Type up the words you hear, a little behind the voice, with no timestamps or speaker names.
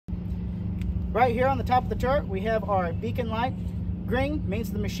Right here on the top of the turret, we have our beacon light. Green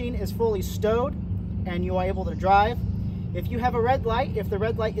means the machine is fully stowed and you are able to drive. If you have a red light, if the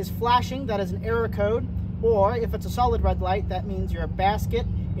red light is flashing, that is an error code. Or if it's a solid red light, that means your basket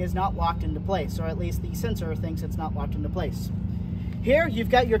is not locked into place, or at least the sensor thinks it's not locked into place. Here, you've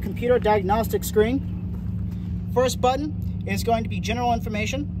got your computer diagnostic screen. First button is going to be general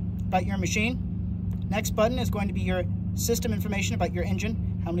information about your machine. Next button is going to be your system information about your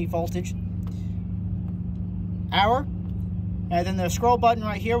engine, how many voltage, hour, and then the scroll button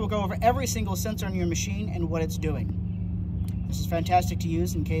right here will go over every single sensor on your machine and what it's doing. This is fantastic to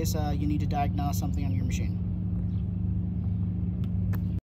use in case you need to diagnose something on your machine.